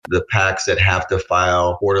the PACs that have to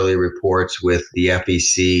file quarterly reports with the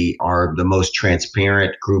FEC are the most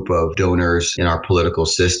transparent group of donors in our political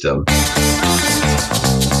system.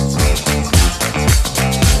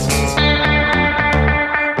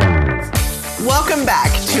 Welcome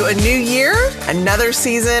back to a new year, another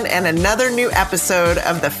season, and another new episode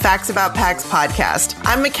of the Facts About PACs podcast.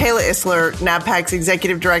 I'm Michaela Isler, NABPAC's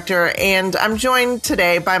Executive Director, and I'm joined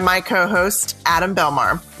today by my co-host, Adam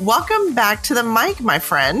Belmar. Welcome back to the mic, my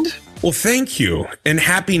friend. Well, thank you. And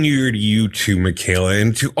Happy New Year to you too, Michaela,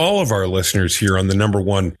 and to all of our listeners here on the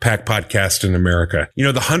 #1 PAC podcast in America. You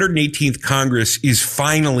know, the 118th Congress is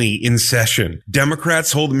finally in session.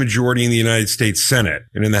 Democrats hold the majority in the United States Senate.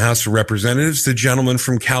 And in the House of Representatives, the gentleman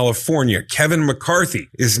from California, Kevin McCarthy,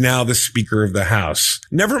 is now the Speaker of the House.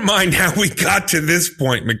 Never mind how we got to this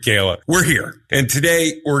point, Michaela. We're here. And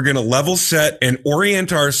today we're going to level set and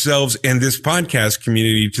orient ourselves and this podcast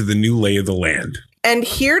community to the new lay of the land. And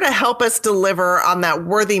here to help us deliver on that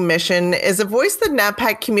worthy mission is a voice the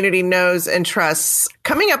NABPAC community knows and trusts.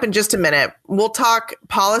 Coming up in just a minute, we'll talk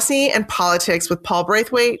policy and politics with Paul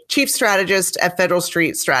Braithwaite, Chief Strategist at Federal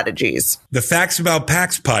Street Strategies. The Facts About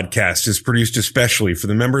PACs podcast is produced especially for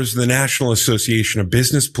the members of the National Association of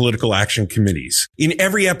Business Political Action Committees. In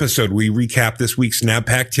every episode, we recap this week's NABPAC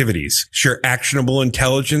activities, share actionable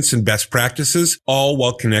intelligence and best practices, all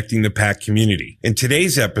while connecting the PAC community. And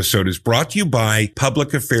today's episode is brought to you by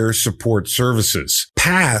Public Affairs Support Services.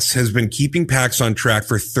 PASS has been keeping PACs on track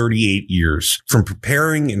for 38 years. From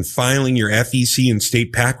preparing and filing your FEC and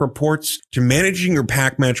state PAC reports to managing your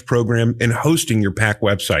PAC Match program and hosting your PAC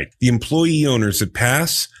website, the employee owners at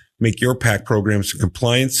PASS make your PAC programs and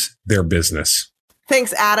compliance their business.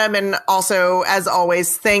 Thanks, Adam. And also, as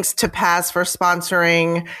always, thanks to PASS for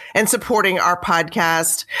sponsoring and supporting our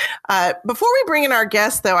podcast. Before we bring in our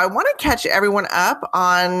guests, though, I want to catch everyone up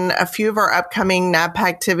on a few of our upcoming NABPAC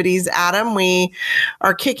activities. Adam, we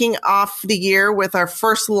are kicking off the year with our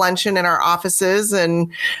first luncheon in our offices,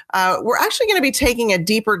 and we're actually going to be taking a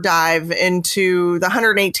deeper dive into the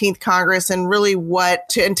 118th Congress and really what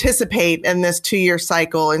to anticipate in this 2-year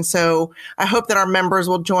cycle. And so I hope that our members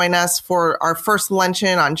will join us for our first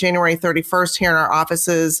luncheon on January 31st here in our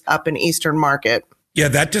offices up in Eastern Market. Yeah,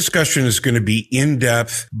 that discussion is going to be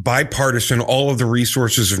in-depth, bipartisan. All of the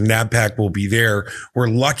resources of NABPAC will be there. We're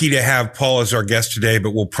lucky to have Paul as our guest today,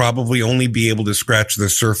 but we'll probably only be able to scratch the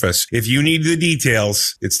surface. If you need the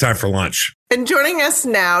details, it's time for lunch. And joining us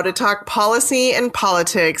now to talk policy and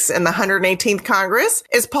politics in the 118th Congress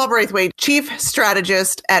is Paul Braithwaite, Chief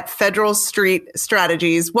Strategist at Federal Street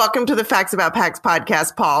Strategies. Welcome to the Facts About PACs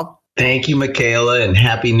podcast, Paul. Thank you, Michaela, and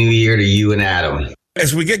Happy New Year to you and Adam.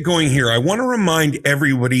 As we get going here, I want to remind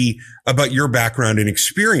everybody about your background and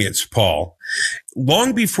experience, Paul.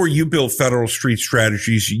 Long before you built Federal Street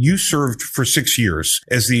Strategies, you served for 6 years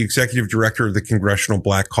as the executive director of the Congressional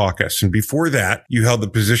Black Caucus. And before that, you held the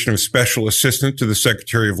position of special assistant to the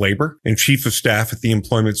Secretary of Labor and chief of staff at the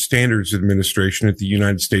Employment Standards Administration at the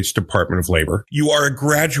United States Department of Labor. You are a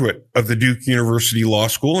graduate of the Duke University Law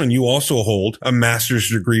School, and you also hold a master's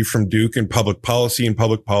degree from Duke in public policy and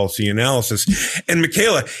public policy analysis. And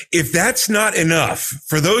Michaela, if that's not enough,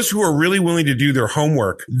 for those who are really willing to do their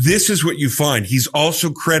homework, this is what you find. He's also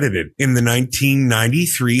credited in the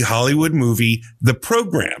 1993 Hollywood movie, The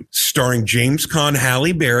Program, starring James Caan,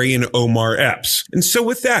 Halle Berry, and Omar Epps. And so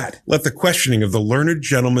with that, let the questioning of the learned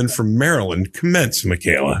gentleman from Maryland commence,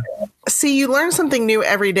 Michaela. See, you learn something new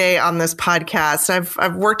every day on this podcast.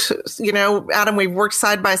 I've worked, Adam, we've worked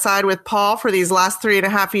side by side with Paul for these last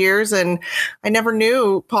 3.5 years. And I never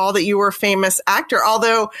knew, Paul, that you were a famous actor.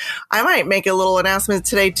 Although I might make a little announcement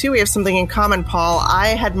today, too. We have something in common, Paul. I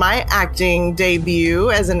had my acting debut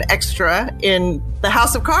as an extra in The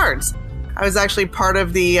House of Cards. I was actually part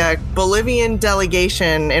of the Bolivian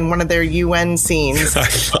delegation in one of their UN scenes.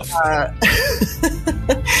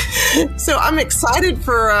 So I'm excited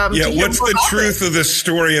for what's the truth of the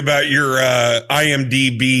story about your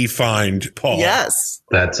IMDb find, Paul? Yes.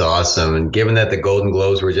 That's awesome. And given that the Golden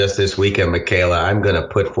Globes were just this weekend, Michaela, I'm going to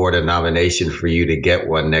put forward a nomination for you to get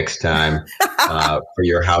one next time for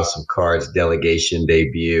your House of Cards delegation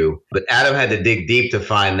debut. But Adam had to dig deep to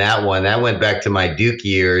find that one. That went back to my Duke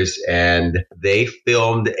years, and they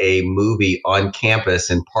filmed a movie on campus.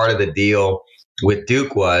 And part of the deal with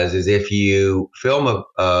Duke is if you film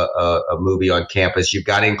a movie on campus, you've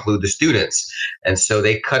got to include the students. And so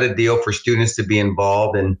they cut a deal for students to be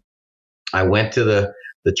involved. And I went to the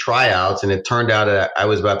tryouts, and it turned out I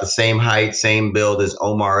was about the same height, same build as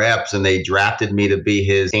Omar Epps, and they drafted me to be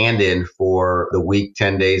his stand-in for the week,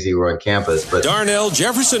 10 days he were on campus. But Darnell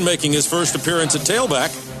Jefferson making his first appearance at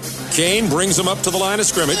tailback. Kane brings him up to the line of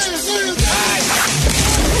scrimmage.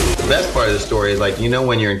 best part of the story is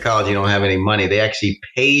when you're in college, you don't have any money. They actually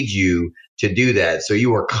paid you to do that. So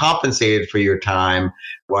you were compensated for your time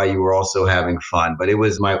while you were also having fun. But it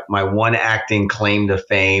was my one acting claim to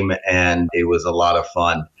fame, and it was a lot of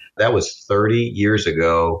fun. That was 30 years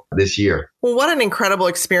ago this year. Well, what an incredible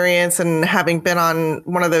experience. And having been on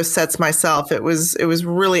one of those sets myself, it was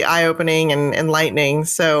really eye-opening and enlightening.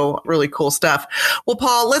 So really cool stuff. Well,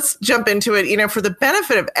 Paul, let's jump into it. For the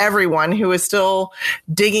benefit of everyone who is still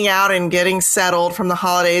digging out and getting settled from the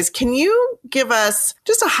holidays, can you give us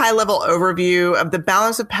just a high-level overview of the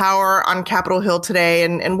balance of power on Capitol Hill today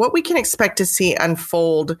and what we can expect to see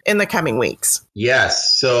unfold in the coming weeks?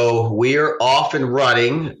 Yes. So we are off and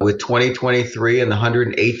running with 2023 and the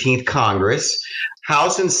 118th Congress.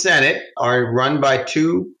 House and Senate are run by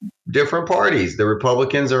two different parties. The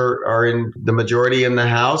Republicans are in the majority in the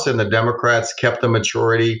House, and the Democrats kept the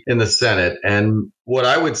majority in the Senate. And what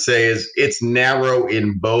I would say is it's narrow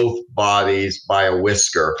in both bodies by a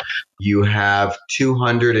whisker. You have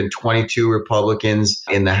 222 Republicans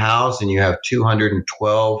in the House, and you have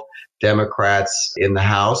 212 Democrats in the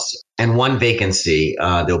House, and one vacancy.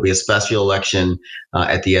 There'll be a special election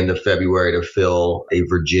at the end of February to fill a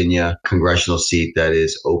Virginia congressional seat that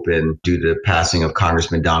is open due to the passing of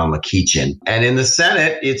Congressman Donald McEachin. And in the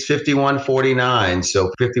Senate, it's 51-49.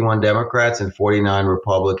 So 51 Democrats and 49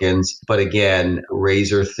 Republicans. But again,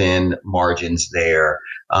 razor thin margins there.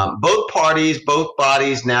 Both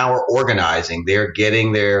bodies now are organizing. They're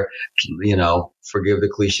getting their, forgive the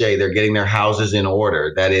cliche, they're getting their houses in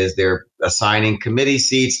order. That is, they're assigning committee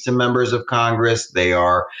seats to members of Congress. They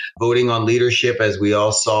are voting on leadership, as we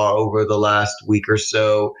all saw over the last week or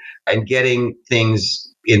so, and getting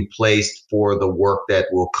things in place for the work that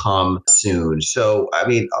will come soon. So,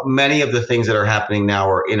 many of the things that are happening now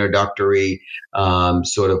are introductory,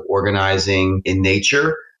 sort of organizing in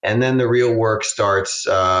nature. And then the real work starts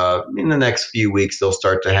in the next few weeks. They'll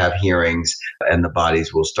start to have hearings, and the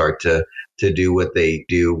bodies will start to do what they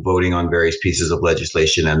do, voting on various pieces of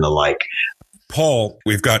legislation and the like. Paul,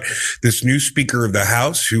 we've got this new Speaker of the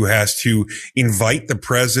House who has to invite the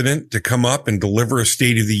president to come up and deliver a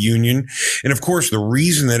State of the Union. And of course, the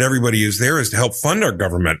reason that everybody is there is to help fund our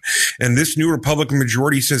government. And this new Republican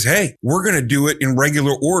majority says, hey, we're going to do it in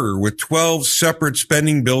regular order with 12 separate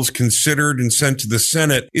spending bills considered and sent to the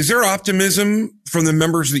Senate. Is there optimism from the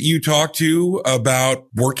members that you talk to about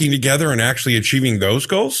working together and actually achieving those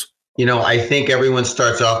goals? I think everyone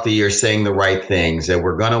starts off the year saying the right things, that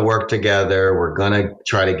we're going to work together. We're going to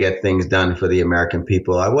try to get things done for the American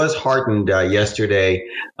people. I was heartened yesterday,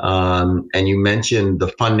 and you mentioned the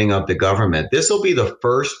funding of the government. This will be the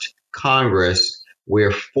first Congress where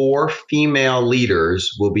 4 female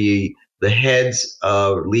leaders will be the heads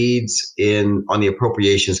of leads on the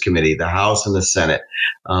Appropriations Committee, the House and the Senate.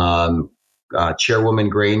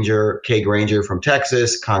 Chairwoman Kay Granger from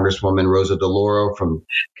Texas, Congresswoman Rosa DeLauro from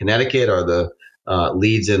Connecticut are the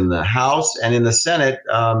leads in the House. And in the Senate,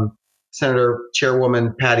 Senator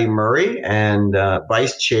Chairwoman Patty Murray and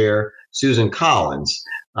Vice Chair Susan Collins.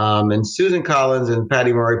 And Susan Collins and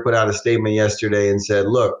Patty Murray put out a statement yesterday and said,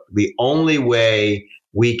 look, the only way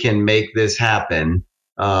we can make this happen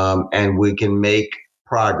and we can make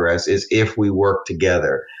progress is if we work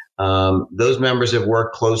together. Those members have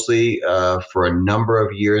worked closely for a number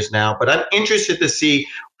of years now, but I'm interested to see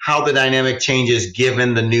how the dynamic changes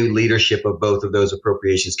given the new leadership of both of those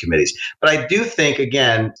appropriations committees. But I do think,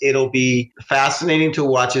 again, it'll be fascinating to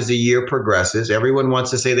watch as the year progresses. Everyone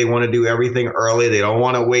wants to say they want to do everything early. They don't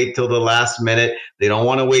want to wait till the last minute. They don't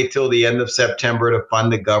want to wait till the end of September to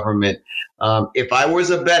fund the government. If I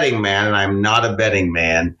was a betting man, and I'm not a betting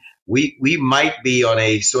man, we might be on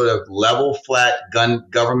a sort of level flat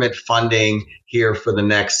government funding here for the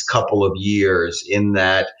next couple of years, in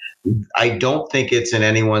that I don't think it's in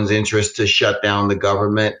anyone's interest to shut down the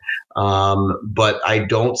government. But I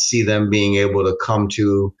don't see them being able to come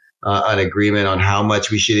to an agreement on how much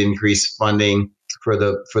we should increase funding for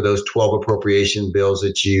those 12 appropriation bills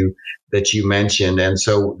that you mentioned. And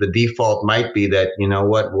so the default might be that,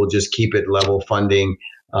 we'll just keep it level funding,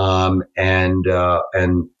 and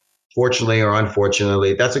fortunately or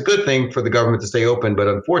unfortunately, that's a good thing for the government to stay open. But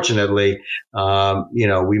unfortunately,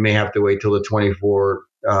 we may have to wait till the 24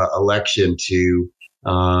 election to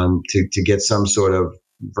get some sort of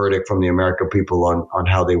verdict from the American people on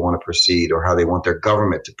how they want to proceed or how they want their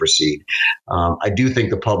government to proceed. I do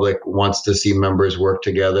think the public wants to see members work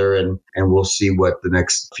together, and we'll see what the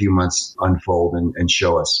next few months unfold and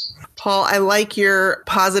show us. Paul, I like your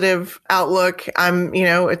positive outlook.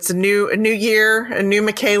 It's a new year, a new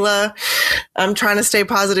Michaela. I'm trying to stay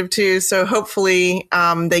positive too. So hopefully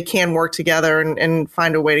they can work together and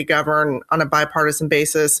find a way to govern on a bipartisan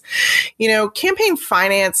basis. Campaign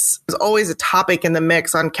finance is always a topic in the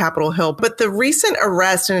mix on Capitol Hill, but the recent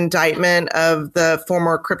arrest and indictment of the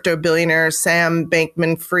former crypto billionaire Sam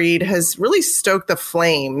Bankman-Fried has really stoked the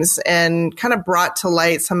flames and kind of brought to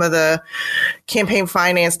light some of the campaign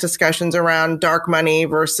finance discussions around dark money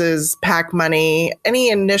versus PAC money. Any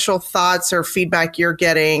initial thoughts or feedback you're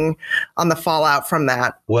getting on the fallout from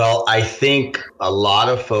that? Well, I think a lot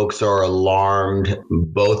of folks are alarmed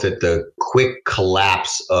both at the quick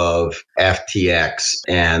collapse of FTX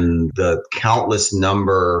and the countless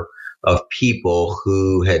number of people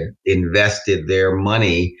who had invested their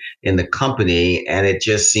money in the company, and it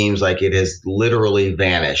just seems like it has literally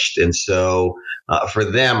vanished. And so for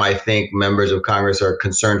them, I think members of Congress are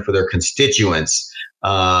concerned for their constituents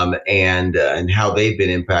and how they've been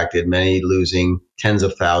impacted, many losing tens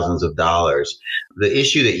of thousands of dollars. The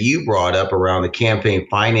issue that you brought up around the campaign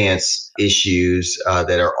finance issues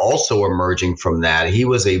that are also emerging from that, he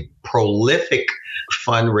was a prolific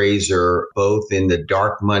fundraiser, both in the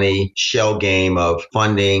dark money shell game of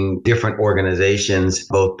funding different organizations,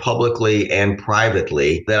 both publicly and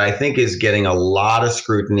privately, that I think is getting a lot of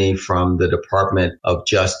scrutiny from the Department of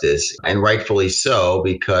Justice, and rightfully so,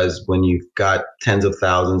 because when you've got tens of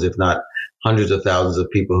thousands, if not hundreds of thousands of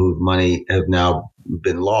people whose money have now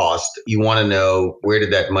been lost, you want to know, where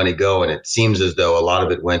did that money go? And it seems as though a lot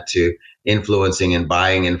of it went to influencing and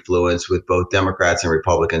buying influence with both Democrats and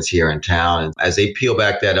Republicans here in town. And as they peel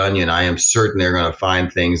back that onion, I am certain they're going to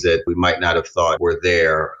find things that we might not have thought were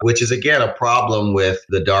there, which is, again, a problem with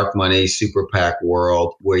the dark money super PAC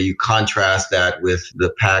world, where you contrast that with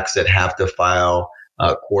the PACs that have to file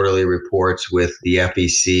quarterly reports with the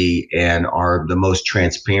FEC and are the most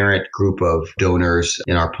transparent group of donors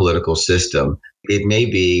in our political system. It may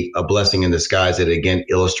be a blessing in disguise that, again,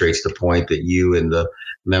 illustrates the point that you and the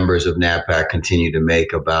members of NABPAC continue to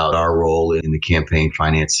make about our role in the campaign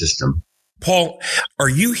finance system. Paul, are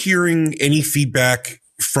you hearing any feedback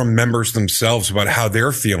from members themselves about how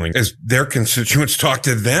they're feeling as their constituents talk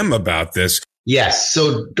to them about this? Yes.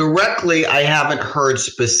 So directly, I haven't heard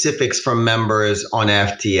specifics from members on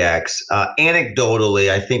FTX.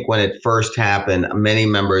 Anecdotally, I think when it first happened, many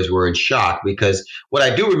members were in shock, because what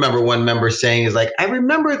I do remember one member saying is like, I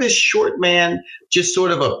remember this short man just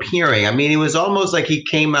sort of appearing. I mean, it was almost like he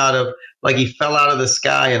came out of, like he fell out of the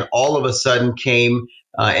sky and all of a sudden came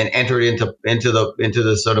and entered into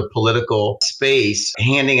the sort of political space,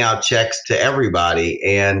 handing out checks to everybody.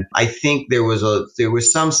 And I think there was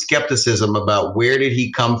some skepticism about where did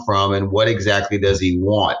he come from and what exactly does he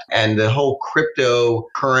want. And the whole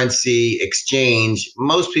cryptocurrency exchange,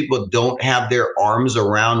 most people don't have their arms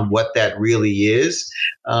around what that really is.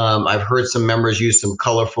 I've heard some members use some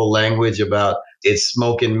colorful language about it's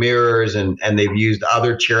smoke and mirrors, and they've used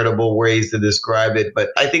other charitable ways to describe it. But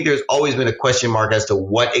I think there's always been a question mark as to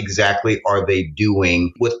what exactly are they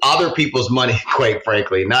doing with other people's money, quite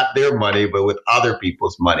frankly, not their money, but with other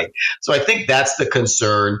people's money. So I think that's the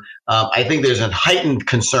concern. I think there's a heightened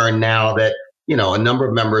concern now that, a number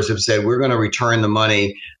of members have said, we're going to return the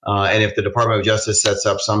money. And if the Department of Justice sets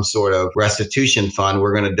up some sort of restitution fund,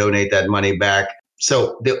 we're going to donate that money back.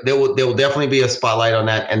 So there will definitely be a spotlight on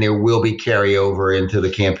that, and there will be carryover into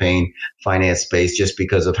the campaign finance space just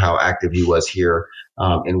because of how active he was here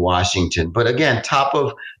in Washington. But again, top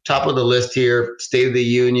of the list here, State of the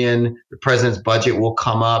Union, the president's budget will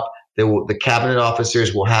come up. The cabinet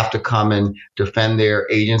officers will have to come and defend their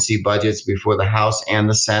agency budgets before the House and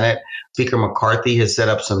the Senate. Speaker McCarthy has set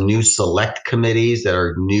up some new select committees that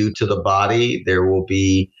are new to the body. There will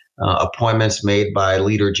be appointments made by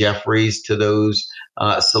Leader Jeffries to those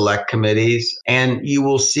select committees. And you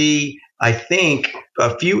will see, I think,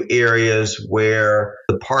 a few areas where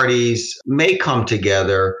the parties may come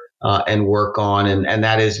together and work on, and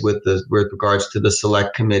that is with regards to the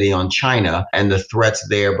Select Committee on China and the threats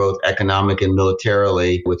there, both economic and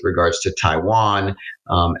militarily, with regards to Taiwan.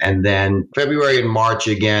 And then February and March,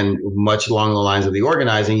 again, much along the lines of the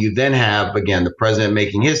organizing, you then have, again, the president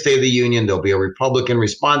making his State of the Union. There'll be a Republican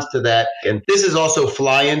response to that. And this is also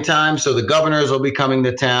fly-in time. So the governors will be coming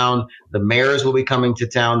to town. The mayors will be coming to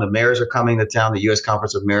town. The mayors are coming to town. The U.S.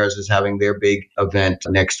 Conference of Mayors is having their big event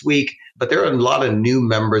next week. But there are a lot of new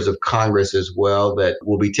members of Congress as well that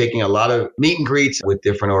will be taking a lot of meet and greets with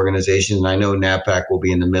different organizations. And I know NABPAC will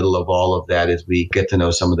be in the middle of all of that as we get to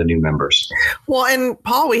know some of the new members. Well, and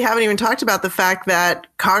Paul, we haven't even talked about the fact that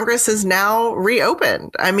Congress is now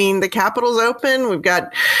reopened. I mean, the Capitol's open. We've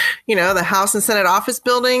got, the House and Senate office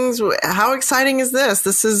buildings. How exciting is this?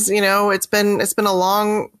 This is, it's been a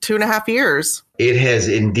long 2.5 years. It has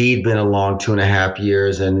indeed been a long 2.5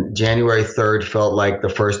 years, and January 3rd felt like the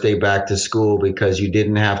first day back to school because you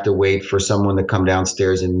didn't have to wait for someone to come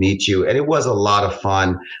downstairs and meet you. And it was a lot of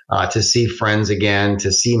fun to see friends again,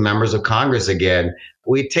 to see members of Congress again.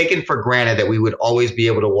 We'd taken for granted that we would always be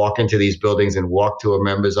able to walk into these buildings and walk to a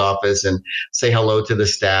member's office and say hello to the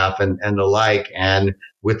staff and the like. And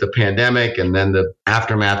with the pandemic and then the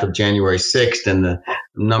aftermath of January 6th and the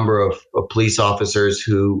number of police officers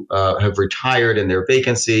who have retired and their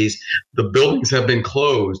vacancies, the buildings have been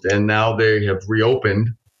closed and now they have reopened.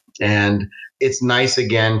 And it's nice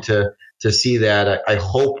again to see that. I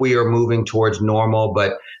hope we are moving towards normal,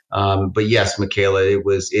 but yes, Michaela,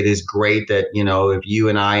 it is great that, if you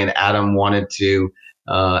and I and Adam wanted to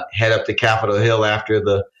head up to Capitol Hill after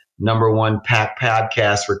the #1 PAC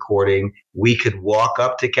podcast recording, we could walk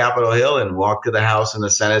up to Capitol Hill and walk to the House and the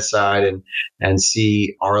Senate side and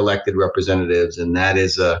see our elected representatives. And that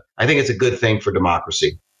is I think it's a good thing for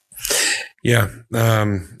democracy. Yeah.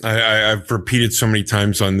 I've repeated so many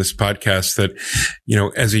times on this podcast that,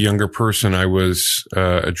 as a younger person, I was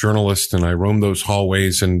a journalist and I roamed those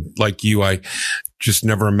hallways. And like you, I just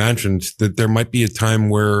never imagined that there might be a time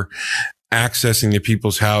where accessing the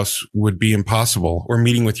people's house would be impossible, or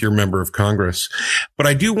meeting with your member of Congress. But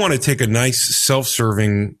I do want to take a nice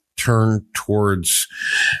self-serving turn towards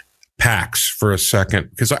PACs for a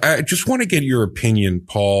second, because I just want to get your opinion,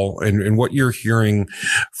 Paul, and what you're hearing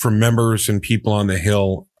from members and people on the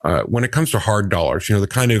Hill when it comes to hard dollars, the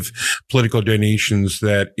kind of political donations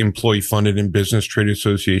that employee-funded and business trade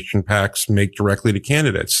association PACs make directly to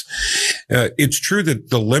candidates. It's true that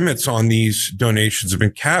the limits on these donations have been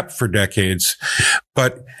capped for decades,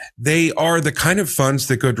 but they are the kind of funds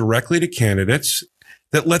that go directly to candidates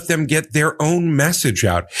that let them get their own message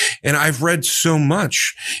out. And I've read so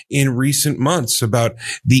much in recent months about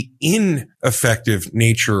the ineffective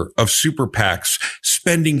nature of super PACs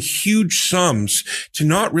spending huge sums to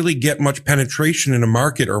not really get much penetration in a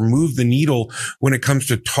market or move the needle when it comes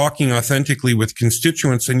to talking authentically with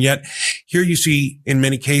constituents. And yet here you see in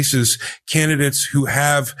many cases, candidates who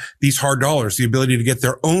have these hard dollars, the ability to get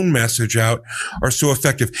their own message out, are so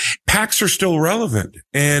effective. PACs are still relevant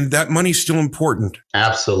and that money's still important.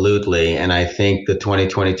 Absolutely. And I think the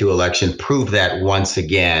 2022 election proved that once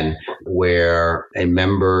again, where a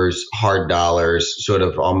member's hard dollars sort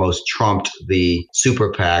of almost trumped the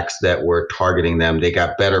super PACs that were targeting them. They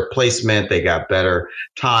got better placement, they got better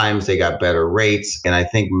times, they got better rates. And I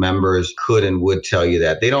think members could and would tell you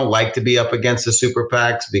that. They don't like to be up against the super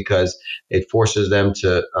PACs because it forces them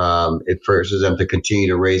to continue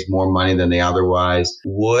to raise more money than they otherwise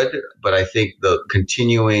would. But I think the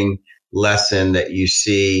continuing lesson that you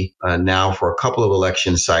see now for a couple of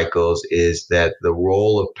election cycles is that the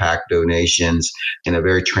role of PAC donations in a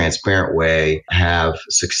very transparent way have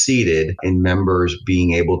succeeded in members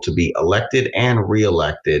being able to be elected and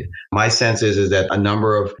reelected. My sense is that a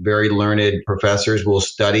number of very learned professors will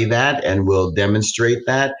study that and will demonstrate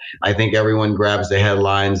that. I think everyone grabs the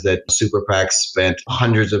headlines that super PACs spent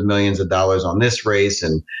hundreds of millions of dollars on this race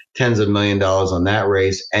and tens of millions of dollars on that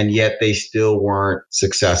race, and yet they still weren't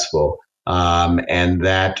successful. And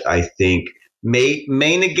that, I think, may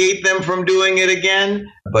negate them from doing it again.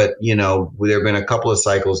 But, there have been a couple of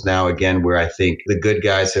cycles now, again, where I think the good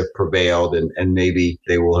guys have prevailed and maybe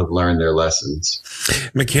they will have learned their lessons.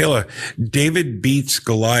 Michaela, David beats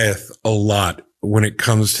Goliath a lot when it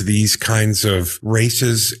comes to these kinds of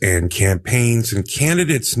races and campaigns, and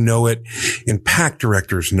candidates know it and PAC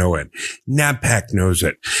directors know it. NABPAC knows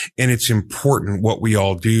it. And it's important what we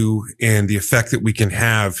all do and the effect that we can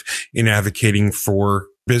have in advocating for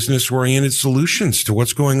business-oriented solutions to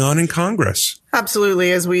what's going on in Congress.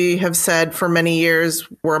 Absolutely. As we have said for many years,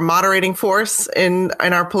 we're a moderating force in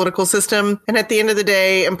our political system. And at the end of the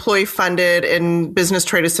day, employee-funded and business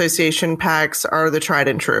trade association PACs are the tried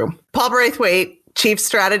and true. Paul Braithwaite, Chief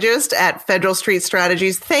Strategist at Federal Street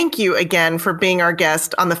Strategies, thank you again for being our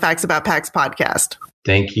guest on the Facts About PACs podcast.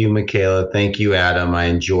 Thank you, Michaela. Thank you, Adam. I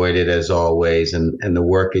enjoyed it as always. And the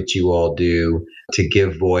work that you all do to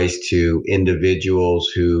give voice to individuals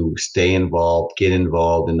who stay involved, get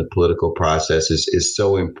involved in the political process is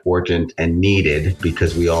so important and needed,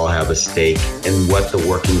 because we all have a stake in what the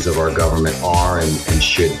workings of our government are and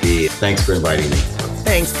should be. Thanks for inviting me.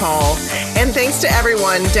 Thanks, Paul. And thanks to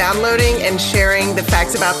everyone downloading and sharing the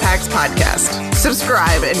Facts About PACs podcast.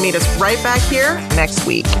 Subscribe and meet us right back here next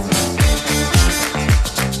week.